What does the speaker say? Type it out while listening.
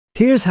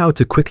Here's how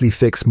to quickly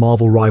fix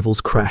Marvel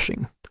Rivals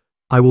crashing.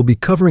 I will be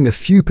covering a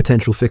few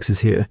potential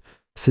fixes here,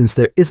 since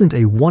there isn't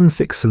a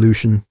one-fix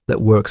solution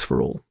that works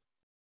for all.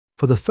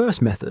 For the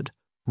first method,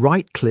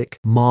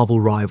 right-click Marvel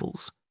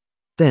Rivals,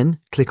 then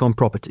click on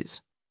Properties.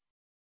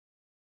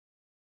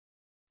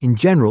 In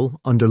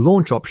General, under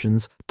Launch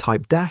Options,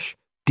 type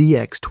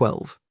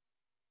 -DX12.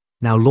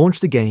 Now launch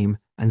the game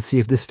and see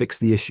if this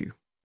fixed the issue.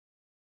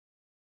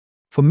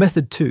 For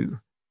Method 2,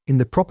 in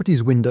the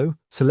Properties window,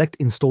 select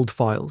Installed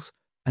Files,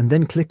 and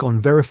then click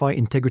on Verify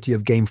Integrity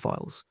of Game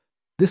Files.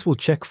 This will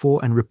check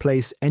for and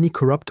replace any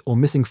corrupt or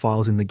missing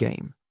files in the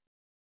game.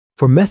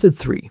 For Method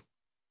 3,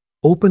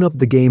 open up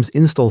the game's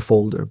install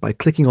folder by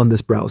clicking on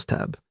this Browse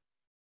tab.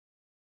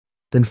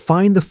 Then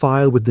find the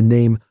file with the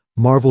name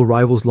Marvel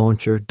Rivals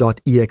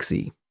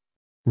Launcher.exe.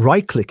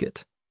 Right-click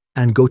it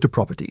and go to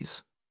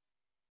Properties.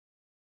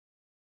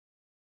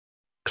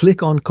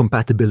 Click on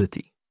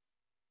Compatibility.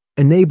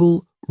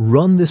 Enable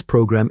Run this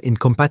program in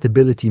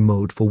compatibility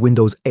mode for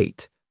Windows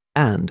 8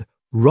 and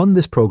run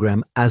this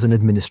program as an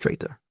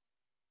administrator.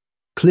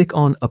 Click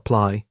on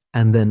Apply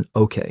and then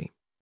OK.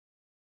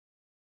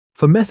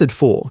 For Method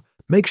 4,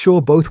 make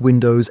sure both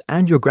Windows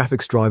and your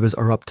graphics drivers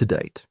are up to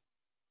date.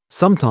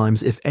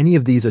 Sometimes, if any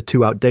of these are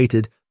too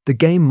outdated, the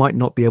game might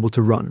not be able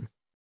to run.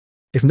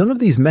 If none of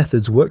these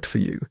methods worked for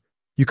you,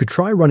 you could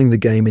try running the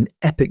game in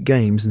Epic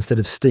Games instead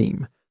of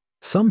Steam.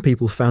 Some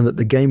people found that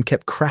the game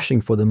kept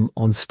crashing for them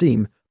on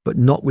Steam, but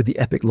not with the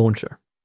Epic launcher.